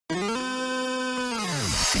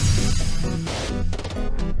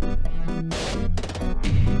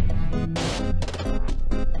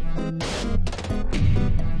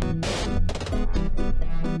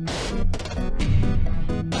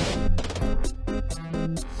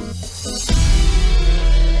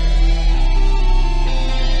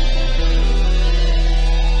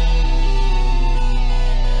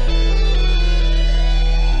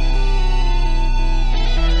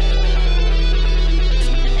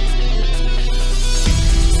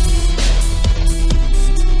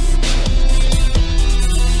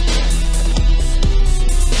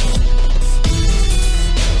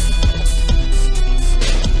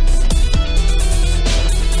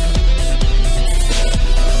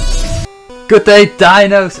Good day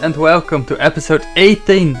dinos, and welcome to episode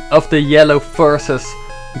 18 of the Yellow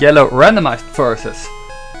randomized versus.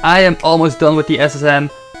 I am almost done with the SSN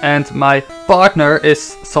and my partner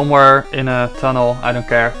is somewhere in a tunnel, I don't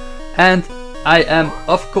care. And I am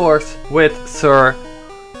of course with Sir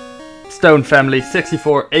Stone Family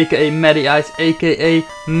 64 aka Matty Ice aka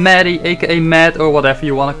Matty aka Matt or whatever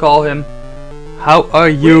you want to call him. How are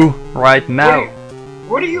you right now?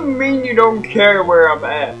 What do you mean you don't care where I'm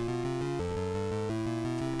at?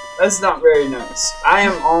 That's not very nice. I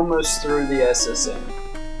am almost through the SSN.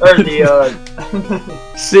 Or the,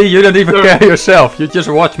 See, you don't even care yourself, you just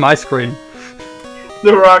watch my screen.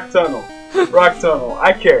 The rock tunnel. Rock tunnel.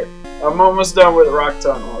 I care. I'm almost done with the rock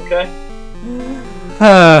tunnel, okay?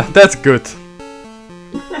 That's good.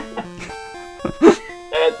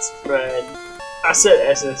 That's fine. I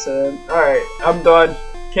said SSN. Alright, I'm done.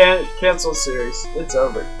 Cancel series. It's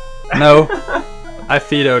over. No, I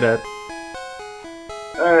veto that.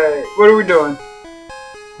 Alright, what are we doing?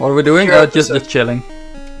 What are we doing? Just chilling.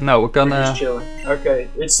 No, we're just chilling. Okay,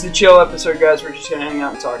 it's the chill episode, guys. We're just gonna hang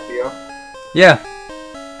out and talk to you. Yeah.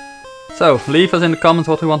 So leave us in the comments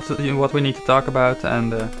what we need to talk about,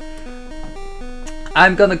 and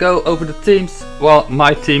I'm gonna go over the teams. Well,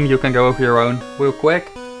 my team. You can go over your own real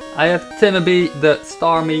quick. I have Timothy, the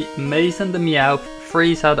Starmie, Mason, the Meowth,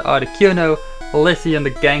 Frieza, the Articuno, Lizzie and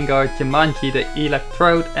the Gengar, Jumanji the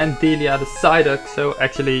Electrode, and Delia the Psyduck, so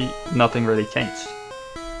actually nothing really changed.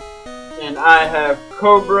 And I have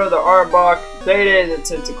Cobra the Arbok, Day the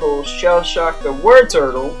Tentacle, Shellshock the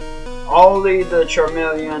Wurturtle, Ollie the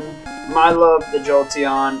Charmeleon, My Love the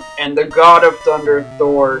Jolteon, and the God of Thunder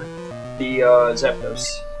Thor the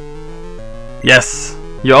Zapdos. Yes,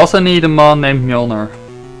 you also need a mon named Mjolnir.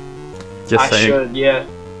 Just saying. I should, yeah.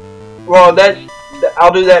 Well,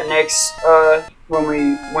 I'll do that next,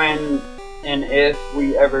 when and if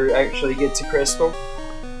we ever actually get to Crystal.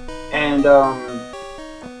 And,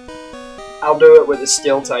 I'll do it with the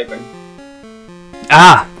steel typing.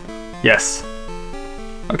 Ah! Yes.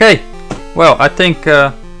 Okay, well, I think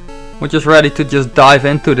we're just ready to just dive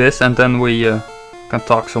into this and then we can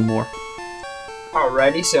talk some more.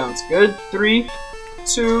 Alrighty, sounds good. 3,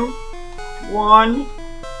 2, 1,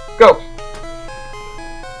 go!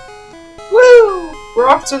 Woo! We're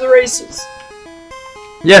off to the races.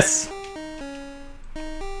 Yes.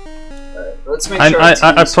 Alright, let's make sure.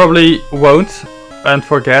 I probably won't and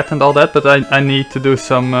forget and all that, but I need to do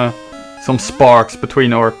some sparks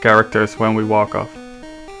between our characters when we walk off.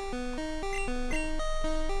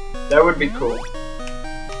 That would be cool.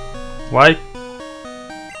 Why?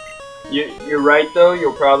 You're right though.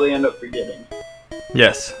 You'll probably end up forgetting.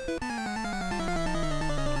 Yes.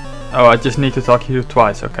 Oh, I just need to talk to you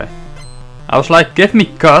twice. Okay. I was like, give me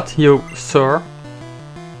cut, you sir.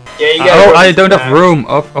 Yeah, you gotta I don't have room.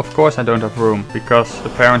 Of course I don't have room, because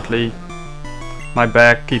apparently my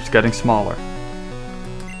bag keeps getting smaller.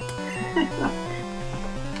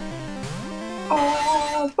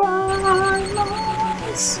 All by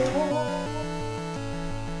myself.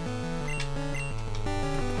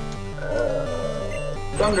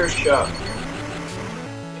 Thundershock.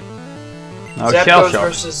 No, Zapdos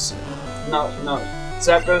versus... No.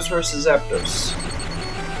 Zapdos versus Zapdos.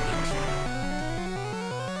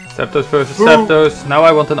 Zapdos versus Zapdos. Now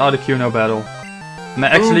I want an Articuno battle. And I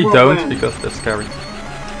actually don't, because that's scary.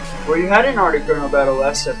 Well, you had an Articuno battle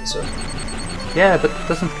last episode. Yeah, but it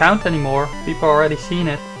doesn't count anymore. People already seen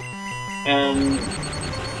it. And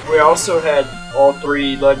we also had all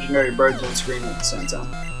 3 legendary birds on screen at the same time.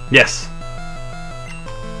 Yes.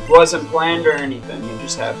 It wasn't planned or anything, it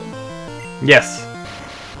just happened. Yes.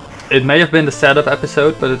 It may have been the setup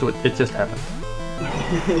episode, but it just happened.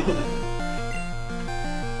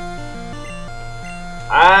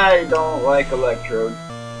 I don't like Electrode.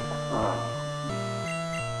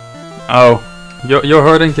 Oh, you're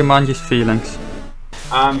hurting Jumanji's feelings.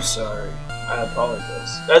 I'm sorry. I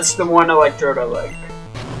apologize. That's the one Electrode I like.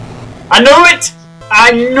 I knew it!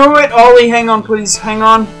 I knew it! Ollie, hang on please, hang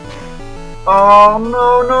on. Oh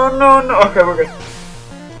no, no, no, no. Okay, we're good.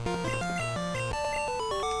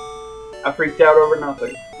 I freaked out over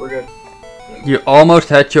nothing. We're good. You almost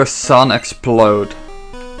had your sun explode.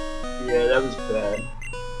 Yeah, that was bad.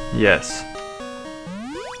 Yes.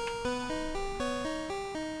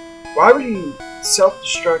 Why would he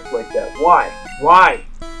self-destruct like that? Why? Why?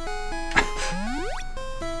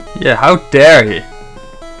 Yeah, how dare he?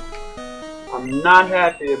 I'm not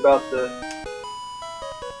happy about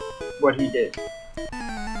what he did.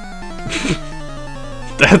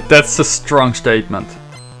 That's a strong statement.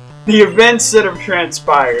 The events that have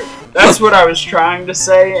transpired. That's what I was trying to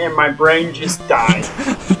say, and my brain just died.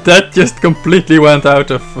 That just completely went out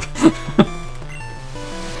of...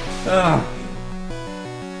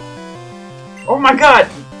 Oh my god!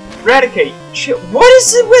 Eradicate! Shit, what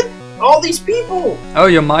is it with all these people? Oh,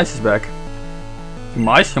 your mice is back. Your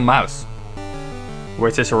mice, your mouse.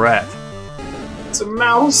 Which is a rat. It's a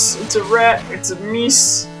mouse, it's a rat, it's a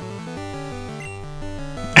meese.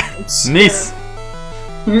 Niece.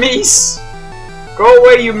 Meese! Go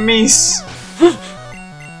away, you meese!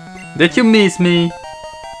 Did you miss me?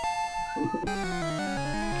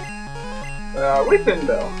 Weeping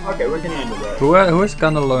Bell. Okay, we can handle that. Who is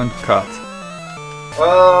gonna learn cut?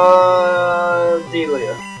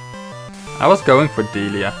 Delia. I was going for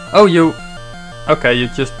Delia. Oh, you... Okay, you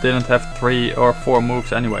just didn't have 3 or 4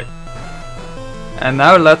 moves anyway. And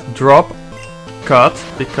now let's drop cut,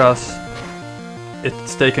 because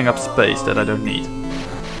it's taking up space that I don't need.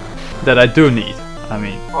 That I do need, I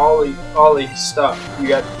mean. Ollie, stop.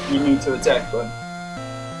 You need to attack, bud.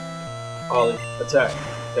 Ollie, attack.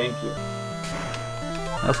 Thank you.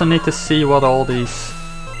 I also need to see what all these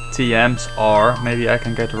TMs are. Maybe I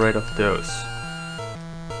can get rid of those.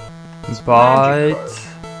 Bite.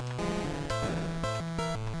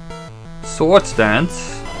 Sword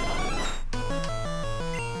stance.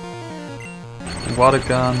 Water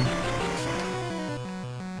gun.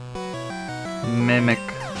 Mimic.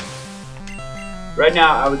 Right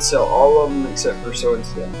now, I would sell all of them except for sword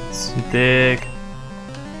stance. Dig.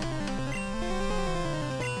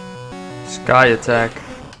 Sky attack.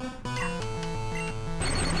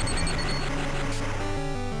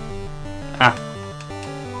 Ah.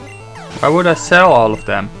 Why would I sell all of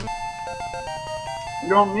them? You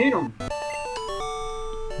don't need them.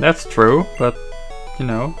 That's true, but you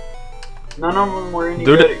know. None of them were any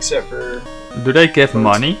good except for... Do they give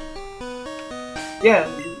money? Yeah,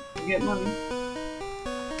 you get money.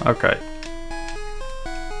 Okay.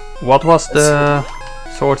 What was the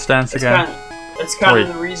sword stance again? That's kind of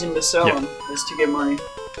the reason to sell them, is to get money.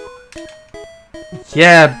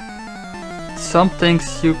 Yeah, some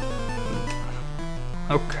things you...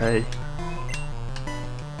 Okay.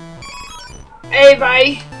 Hey,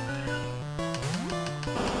 bye!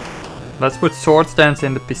 Let's put sword stance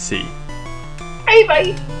in the PC. Hey,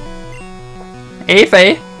 bye!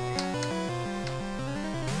 Evie!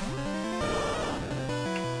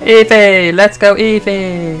 Evie! Let's go,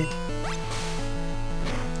 Evie!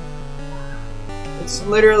 It's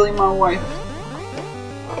literally my wife.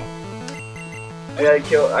 I gotta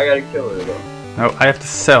kill her though. No, I have to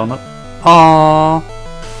sell, not... Aww.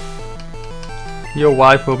 Your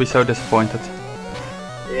wife will be so disappointed.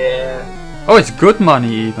 Yeah. Oh, it's good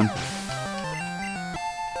money even.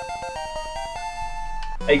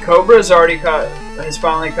 Hey, Cobra's has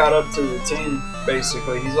finally caught up to the team,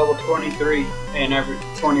 basically. He's level 23, and every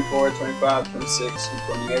 24, 25, 26, and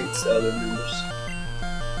 28 is the other members.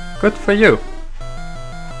 Good for you.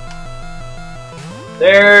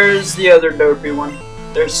 There's the other dopey one.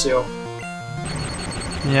 There's Seal.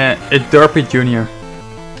 Yeah, it's Derpy Jr.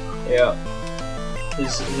 Yeah.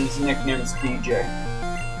 His nickname's DJ.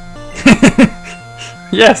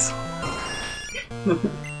 Yes!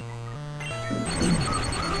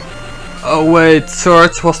 Oh wait,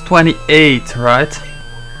 Surge was 28, right?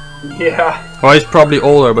 Yeah. Well, he's probably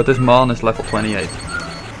older, but this man is level 28.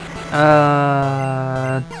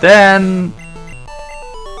 Then...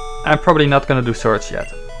 I'm probably not gonna do Surge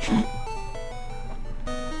yet.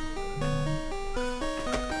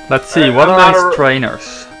 Let's see, what are his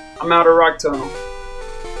trainers? I'm out of Rock Tunnel.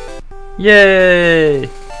 Yay!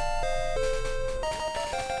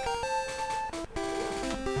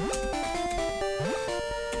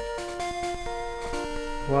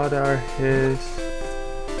 What are his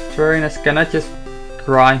trainers? Can I just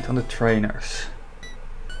grind on the trainers?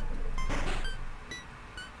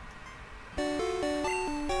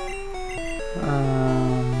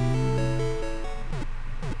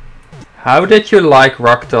 How did you like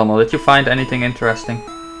Rock Tunnel? Did you find anything interesting?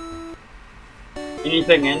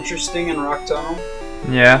 Anything interesting in Rock Tunnel?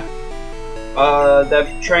 Yeah.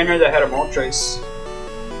 That trainer that had a Moltres.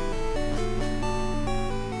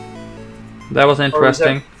 That was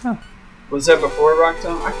interesting. Was that before Rock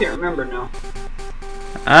Tunnel? I can't remember now.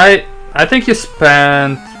 I think you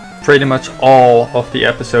spent pretty much all of the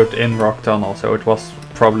episode in Rock Tunnel, so it was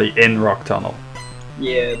probably in Rock Tunnel.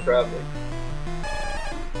 Yeah, probably.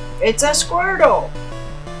 It's a Squirtle!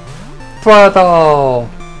 Squirtle!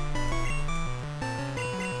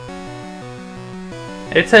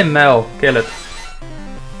 It's a Mel, kill it.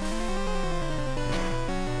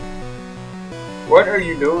 What are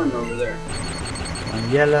you doing over there?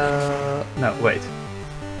 Pokemon Yellow... No, wait.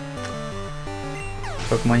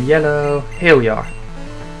 Pokemon Yellow, here we are.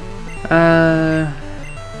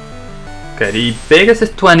 Okay, the biggest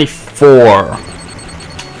is 24.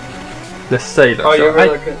 The Sailor. Oh, so you were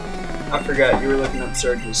looking... I forgot, you were looking up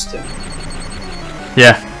Surge's too.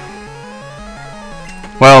 Yeah.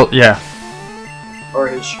 Well, yeah. Or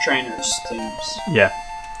his trainers' teams. Yeah.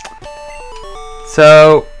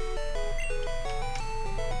 So...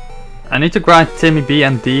 I need to grind Timmy B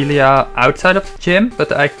and Delia outside of the gym,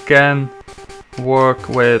 but I can work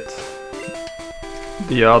with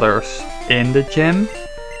the others in the gym.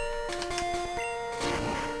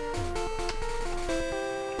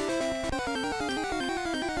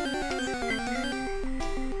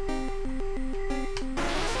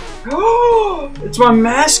 It's my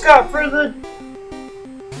mascot for the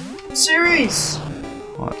series!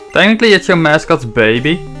 Well, technically it's your mascot's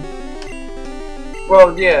baby.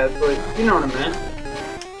 Well, yeah, but you know what I meant.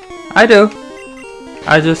 I do.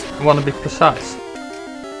 I just want to be precise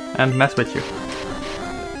and mess with you.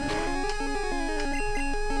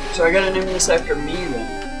 So I gotta name this after me then.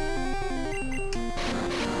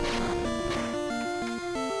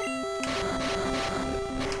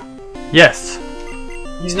 Yes.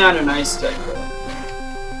 He's not a nice type though.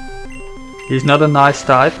 He's not a nice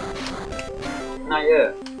type. Not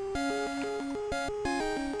yet.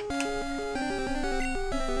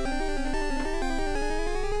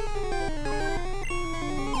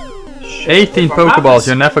 Shit, 18 Pokeballs,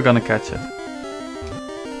 you're never gonna catch it.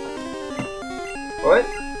 What?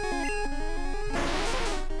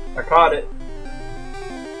 I caught it.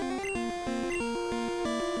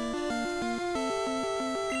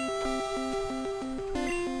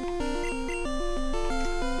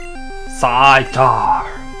 Scyther.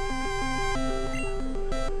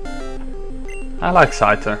 I like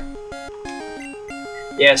Scyther.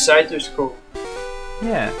 Yeah, Scyther's cool.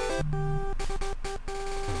 Yeah.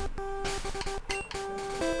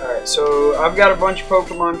 Alright, so I've got a bunch of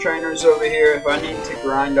Pokemon trainers over here. If I need to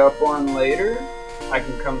grind up one later, I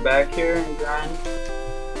can come back here and grind.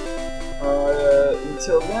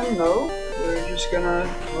 Until then, though, we're just gonna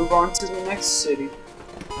move on to the next city.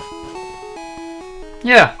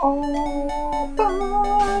 Yeah. All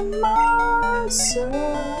by myself.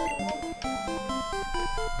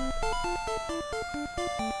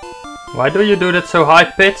 Why do you do that so high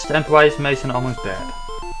pitched, and why is Mason almost dead?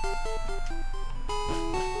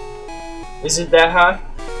 Is it that high?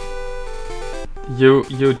 You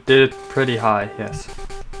did it pretty high, yes.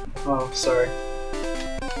 Oh, sorry.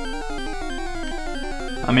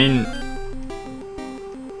 I mean,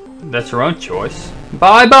 that's your own choice.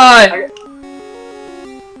 Bye bye!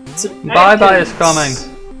 Bye bye is coming.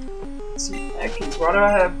 It's an Ekans. Why do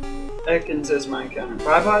I have Ekans as my encounter?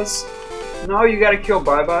 Bye bye's? No, you gotta kill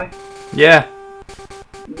Bye Bye. Yeah.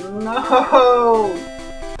 No!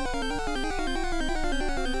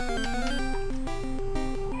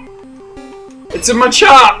 It's a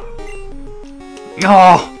Machop!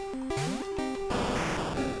 Oh!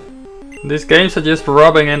 These games are just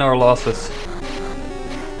rubbing in our losses.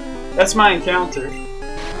 That's my encounter.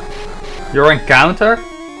 Your encounter?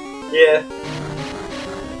 Yeah.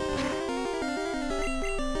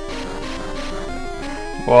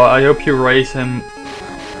 Well, I hope you raise him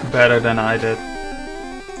better than I did.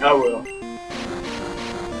 I will.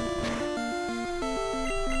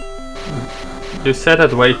 You said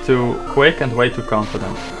it way too quick and way too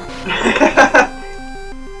confident.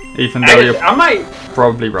 Even though you're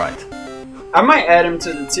probably right. I might add him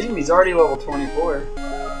to the team. He's already level 24.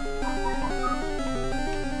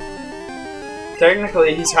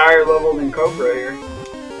 Technically, he's higher level than Cobra here.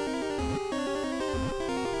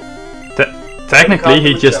 Technically,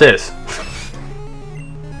 he just is.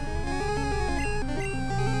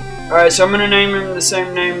 Alright, so I'm gonna name him the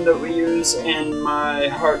same name that we use in my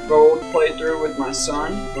Heart Gold playthrough with my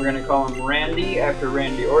son. We're gonna call him Randy, after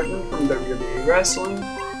Randy Orton from WWE Wrestling.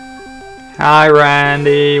 Hi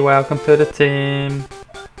Randy, welcome to the team.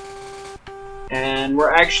 And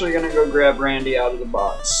we're actually gonna go grab Randy out of the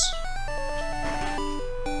box.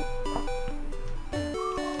 So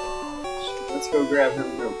let's go grab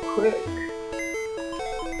him real quick.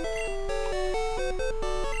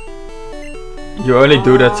 You only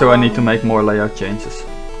do that so I need to make more layout changes.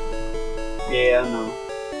 Yeah, I know.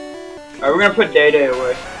 Alright, we're gonna put Day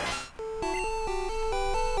away.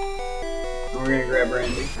 And we're gonna grab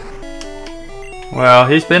Randy. Well,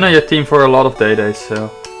 he's been on your team for a lot of days, so...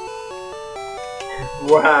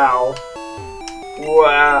 Wow.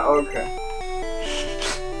 Wow, okay.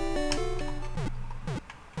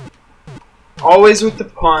 Always with the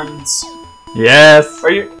puns. Yes!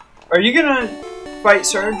 Are you gonna fight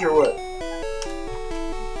Surge or what?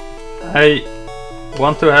 I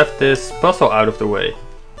want to have this puzzle out of the way.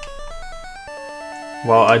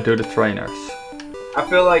 While I do the trainers. I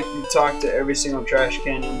feel like you talked to every single trash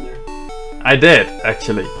can in there. I did,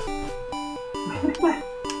 actually.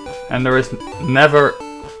 And there is never...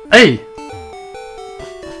 Hey!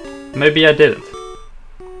 Maybe I didn't.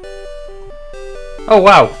 Oh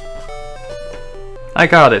wow! I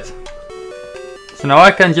got it. So now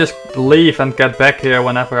I can just leave and get back here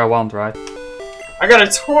whenever I want, right? I got a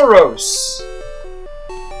Tauros!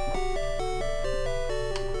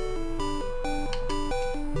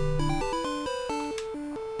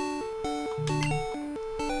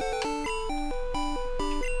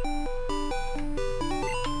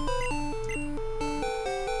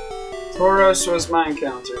 Tauros was my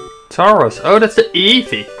encounter. Tauros, oh that's the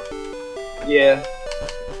Eevee! Yeah.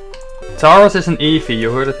 Tauros is an Eevee,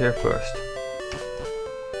 you heard it here first.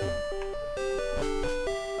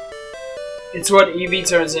 It's what Eevee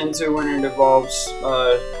turns into when it evolves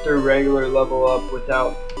through regular level up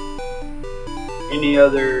without any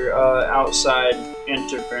other outside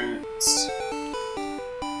interference.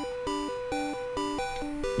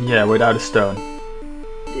 Yeah, without a stone.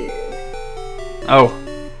 Yeah. Oh.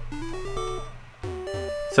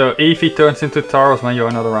 So Eevee turns into Tauros when you're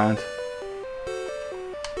not around.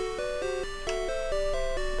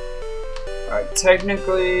 Alright,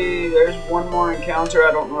 technically there's one more encounter.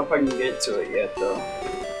 I don't know if I can get to it yet though.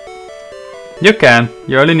 You can,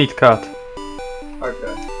 you only need cut.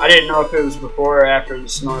 Okay. I didn't know if it was before or after the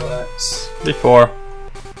Snorlax. Before.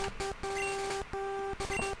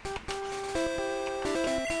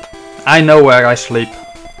 I know where I sleep.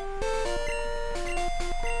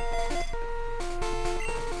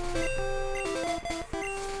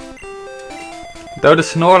 Though the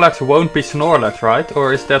Snorlax won't be Snorlax, right?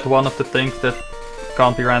 Or is that one of the things that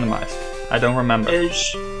can't be randomized? I don't remember.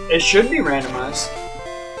 It should be randomized.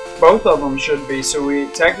 Both of them should be, so we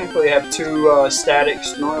technically have two static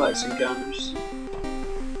Snorlax encounters.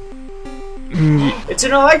 It's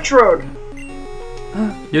an Electrode!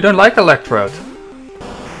 You don't like Electrode?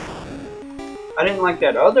 I didn't like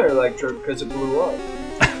that other Electrode because it blew up.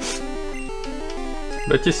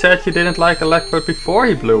 But you said you didn't like Electrode before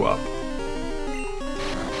he blew up.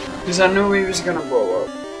 Because I knew he was gonna blow up.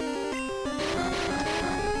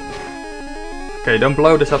 Okay, don't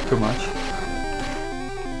blow this up too much.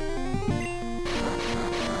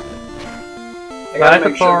 I gotta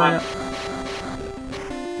make sure not...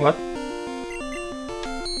 What?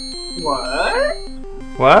 What?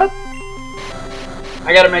 What?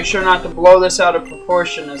 I gotta make sure not to blow this out of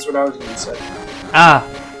proportion is what I was gonna say. Ah.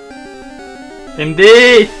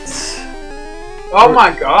 Indeed! Oh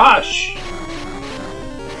my gosh!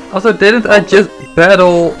 Also, didn't I just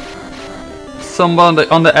battle someone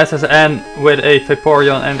on the SSN with a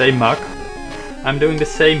Vaporeon and a Muk? I'm doing the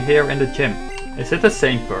same here in the gym. Is it the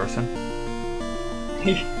same person?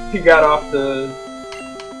 He got off the...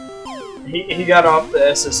 He got off the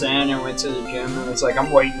SSN and went to the gym and was like,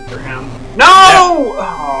 I'm waiting for him. No!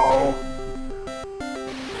 Yeah. Oh.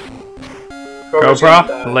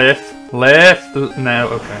 Cobra, live. No,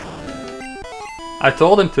 okay. I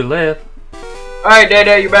told him to live. Alright,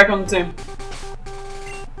 Day, you're back on the team.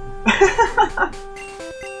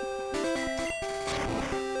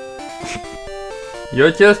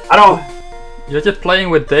 You're just playing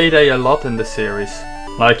with Day a lot in the series.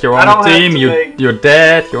 Like you're on the team, you're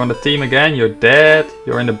dead, you're on the team again, you're dead,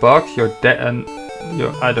 you're in the box, you're dead, and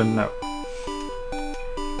you're I don't know.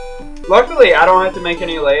 Luckily, I don't have to make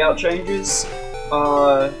any layout changes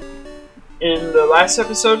in the last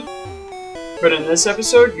episode, but in this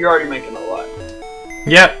episode, you're already making a lot.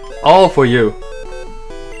 Yep, all for you.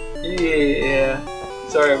 Yeah,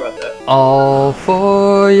 sorry about that. All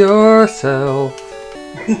for yourself.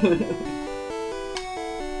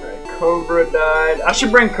 Cobra died. I should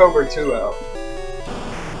bring Cobra 2 out.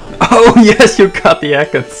 Oh yes, you got the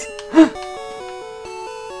Ekans.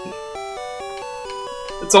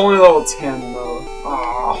 It's only level 10 though.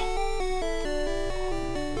 Oh.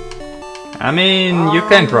 I mean, you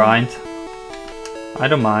can grind. I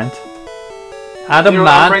don't mind. I don't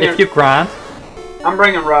mind if you grind. I'm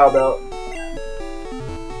bringing Rob out.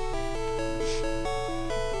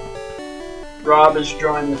 Rob has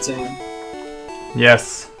joined the team.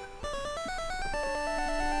 Yes.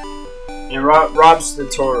 And Rob's the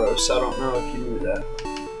Tauros. I don't know if you knew that.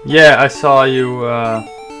 Yeah, I saw you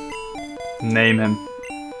name him.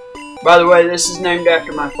 By the way, this is named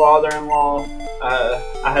after my father-in-law.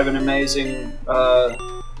 I have an amazing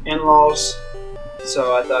in-laws,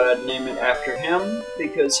 so I thought I'd name it after him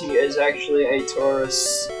because he is actually a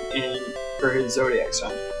Taurus for his zodiac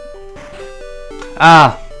sign.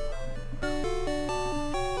 Ah.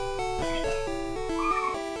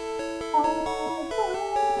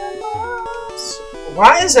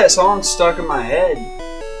 Why is that song stuck in my head?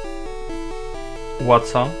 What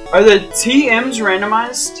song? Are the TMs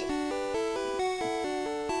randomized?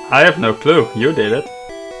 I have no clue. You did it.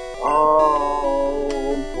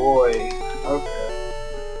 Oh boy. Okay.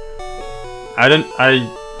 I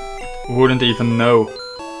wouldn't even know.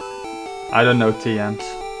 I don't know TMs.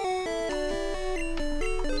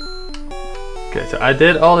 Okay, so I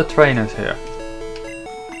did all the trainers here.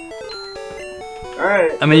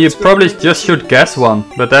 Alright. I mean, you probably just should guess one,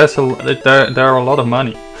 but there are a lot of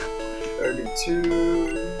money. 32,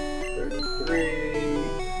 33,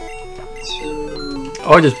 2.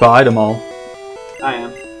 Or just buy them all. I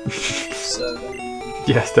am. 7.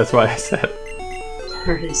 Yes, that's why I said.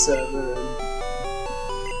 37.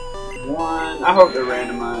 1. I hope they're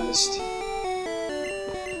randomized.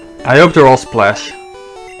 I hope they're all splash. 5.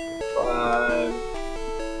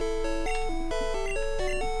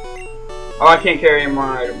 Oh, I can't carry any more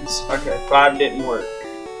items. Okay, 5 didn't work.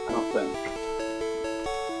 I don't think.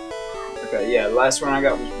 Okay, yeah, the last one I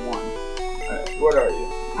got was 1. Alright, what are you?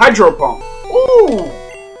 Hydro Pump! Ooh!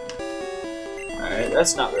 Alright,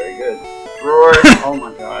 that's not very good. Roar! Oh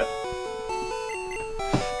my god.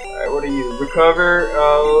 Alright, what are you? Recover?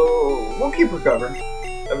 Oh, we'll keep Recover.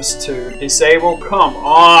 That was 2. Disable? Come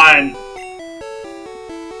on!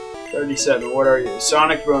 37, what are you?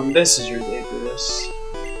 Sonic Boom, this is ridiculous.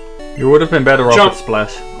 You would have been better off with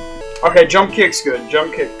splash. Okay, Jump Kick's good.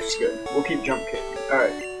 Jump Kick's good. We'll keep Jump Kick.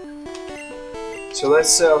 Alright. So let's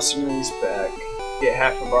sell some of these back. Get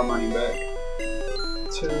half of our money back.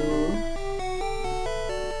 2.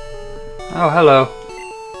 Oh, hello.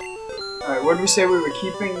 Alright, what did we say we were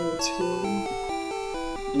keeping? 2.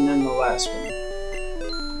 And then the last one.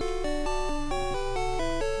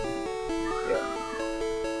 Yeah.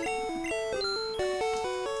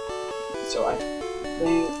 So I think...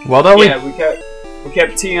 What are we... Yeah, we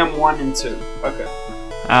kept TM 1 and 2. Okay.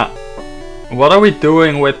 What are we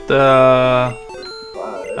doing with the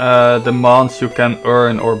mons you can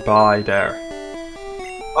earn or buy there?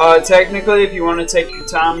 Technically, if you want to take your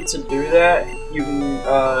time to do that, you can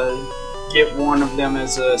get one of them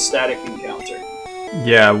as a static encounter.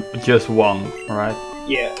 Yeah, just one, right?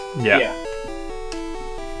 Yeah. Yeah.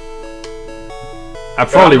 I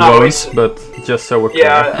probably won't, but just so we're clear.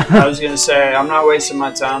 Yeah, I was gonna say, I'm not wasting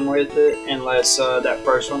my time with it unless that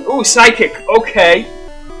first one... Ooh, Psychic! Okay!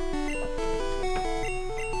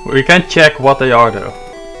 We can check what they are though.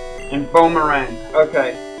 And Boomerang.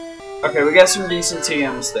 Okay. Okay, we got some decent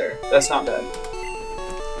TMs there. That's not bad.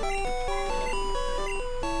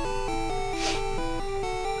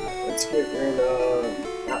 Let's get rid of...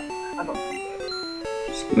 I don't need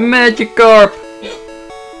that. Magikarp!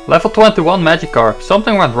 Level 21 Magikarp.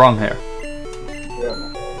 Something went wrong here. Yeah.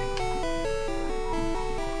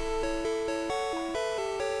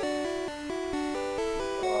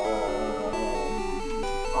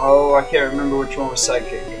 Oh, I can't remember which one was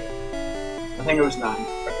Psychic. I think it was 9.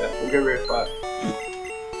 Okay, we'll get rid of 5.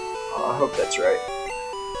 I hope that's right.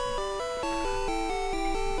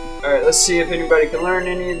 Alright, let's see if anybody can learn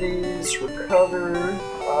any of these. Recover.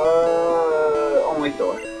 Only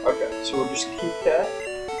Thor. Okay, so we'll just keep that.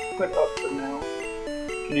 Put up for now.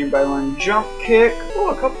 Can anybody learn Jump Kick? Oh,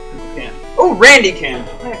 a couple people can. Oh, Randy can!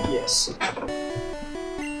 Heck yes.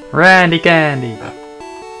 Randy Candy.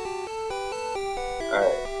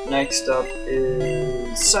 Alright, next up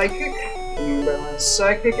is Psychic. Can anybody learn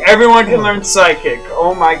Psychic? Everyone can learn Psychic.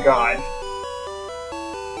 Oh my god.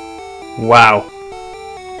 Wow.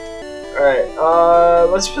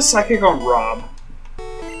 Alright, let's put Psychic on Rob.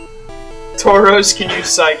 Tauros can use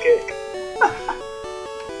Psychic.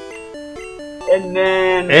 And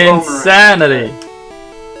then Insanity.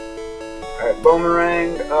 Alright,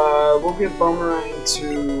 Boomerang. We'll give Boomerang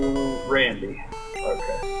to Randy.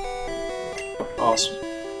 Okay. Awesome.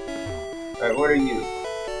 Alright, what are you?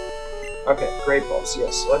 Okay, great balls,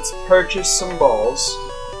 yes. Let's purchase some balls.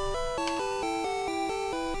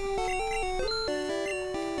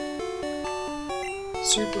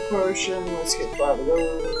 Super Potion, let's get 5 of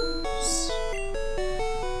those.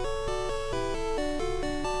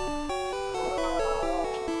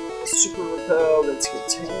 super repel. Let's get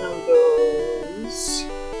 10 of those.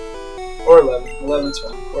 Or 11. 11's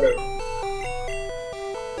fine. Whatever.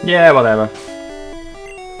 Yeah, whatever.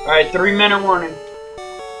 Alright, 3-minute warning.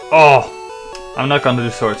 Oh, I'm not gonna do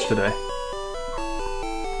swords today.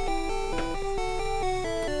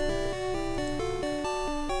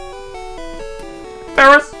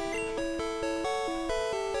 Paris!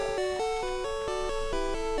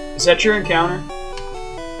 Is that your encounter?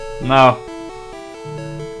 No.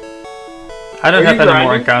 I don't have any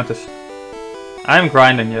more encounters. I'm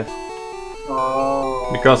grinding, yes. Oh.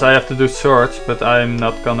 Because I have to do swords, but I'm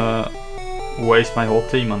not gonna waste my whole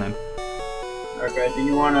team on him. Okay, do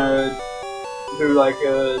you want to do like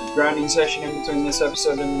a grinding session in between this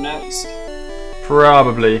episode and the next?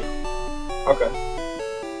 Probably. Okay.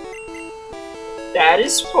 That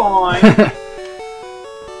is fine.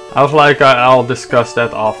 I was like, I'll discuss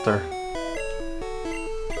that after.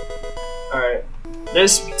 Alright.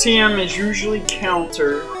 This TM is usually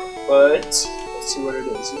counter, but let's see what it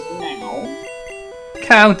is now.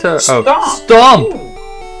 Counter. Stomp! Oh, stomp! Ooh.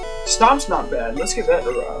 Stomp's not bad. Let's give that to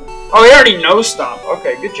Rob. Oh, he already knows Stomp.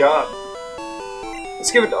 Okay, good job.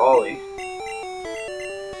 Let's give it to Ollie.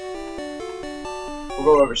 We'll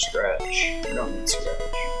go over Scratch. We don't need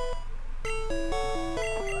Scratch.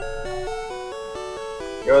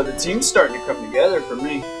 Yo, the team's starting to come together for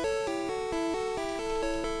me.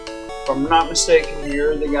 If I'm not mistaken,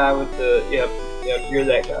 you're the guy with the... Yep, you're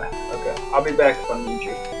that guy. Okay, I'll be back if I need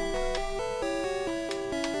you.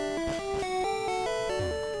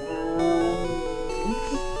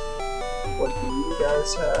 What do you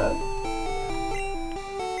guys have?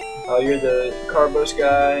 Oh, you're the Carbos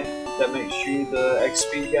guy. That makes you the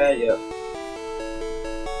X-Speed guy? Yep.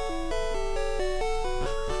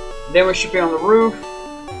 Then we should be on the roof.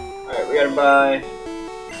 Alright, we gotta buy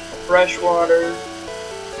fresh water.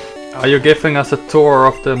 Are you giving us a tour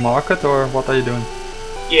of the market, or what are you doing?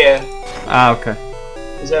 Yeah. Ah, okay.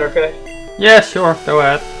 Is that okay? Yeah, sure, go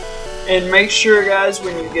ahead. And make sure, guys,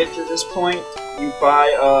 when you get to this point, you buy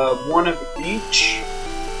one of each.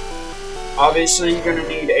 Obviously, you're gonna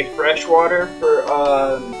need a fresh water for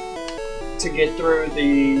to get through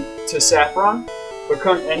to Saffron. But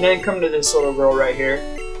and then come to this little girl right here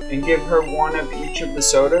and give her one of each of the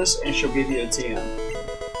sodas, and she'll give you a TM.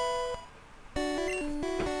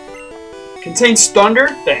 Contains thunder?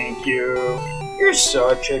 Thank you. You're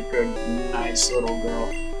such a good, nice little girl.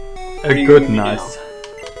 A good nice.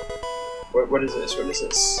 What is this? What is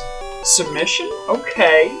this? Submission?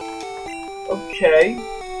 Okay. Okay.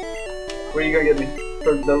 What are you gonna give me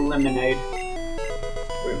for the lemonade?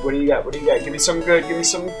 Wait, what do you got? What do you got? Give me some good. Give me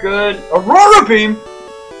some good. Aurora Beam?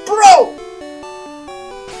 Bro!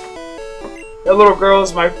 That little girl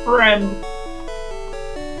is my friend.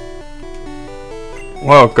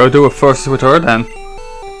 Well, go do a versus with her then.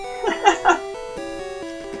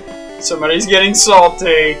 Somebody's getting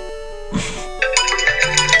salty.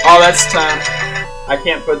 Oh, that's time. I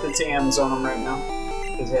can't put the TMs on him right now.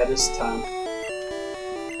 Because that is time.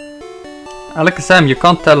 Alakazam, you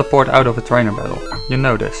can't teleport out of a trainer battle. You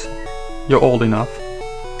know this. You're old enough.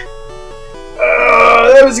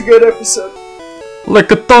 That was a good episode.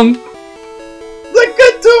 Lick a tongue! Lick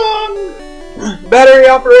a tongue! Battery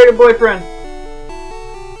operated boyfriend.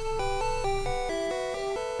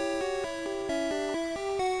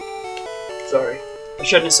 Sorry. I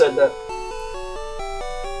shouldn't have said that.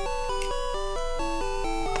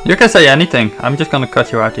 You can say anything. I'm just gonna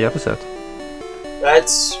cut you out the episode.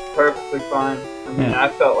 That's perfectly fine. I mean, Yeah. I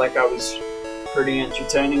felt like I was pretty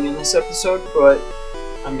entertaining in this episode, but,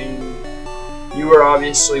 I mean, you were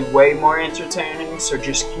obviously way more entertaining, so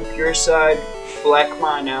just keep your side, black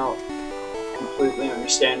mine out. Completely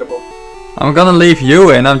understandable. I'm gonna leave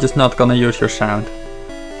you in, I'm just not gonna use your sound.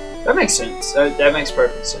 That makes sense. That makes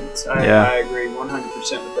perfect sense. I agree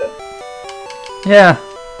 100% with that. Yeah.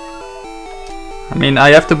 I mean, I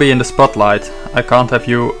have to be in the spotlight. I can't have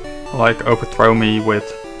you, like, overthrow me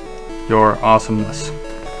with your awesomeness.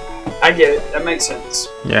 I get it. That makes sense.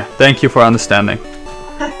 Yeah, thank you for understanding.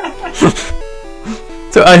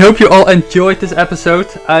 So I hope you all enjoyed this episode.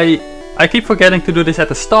 I keep forgetting to do this at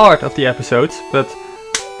the start of the episodes, but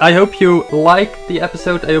I hope you liked the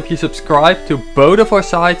episode. I hope you subscribe to both of our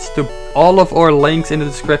sites, to all of our links in the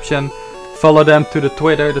description. Follow them to the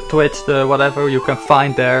Twitter, the Twitch, the whatever you can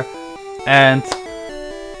find there. And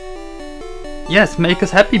yes, make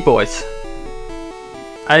us happy, boys.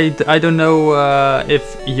 I don't know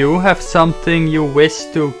if you have something you wish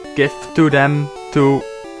to give to them to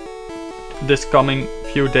this coming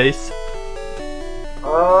few days.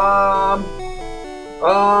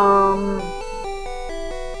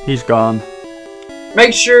 He's gone.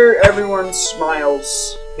 Make sure everyone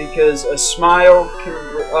smiles because a smile can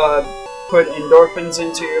put endorphins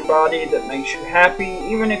into your body that makes you happy.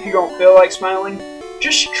 Even if you don't feel like smiling,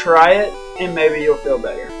 just try it and maybe you'll feel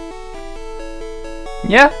better.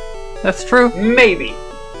 Yeah, that's true. Maybe.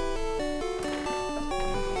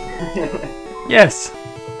 Yes,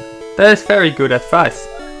 that is very good advice.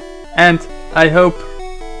 And I hope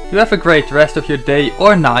you have a great rest of your day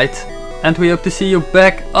or night. And we hope to see you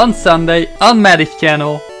back on Sunday on Matty's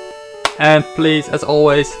channel. And please, as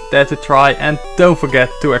always, dare to try and don't forget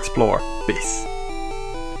to explore. Peace.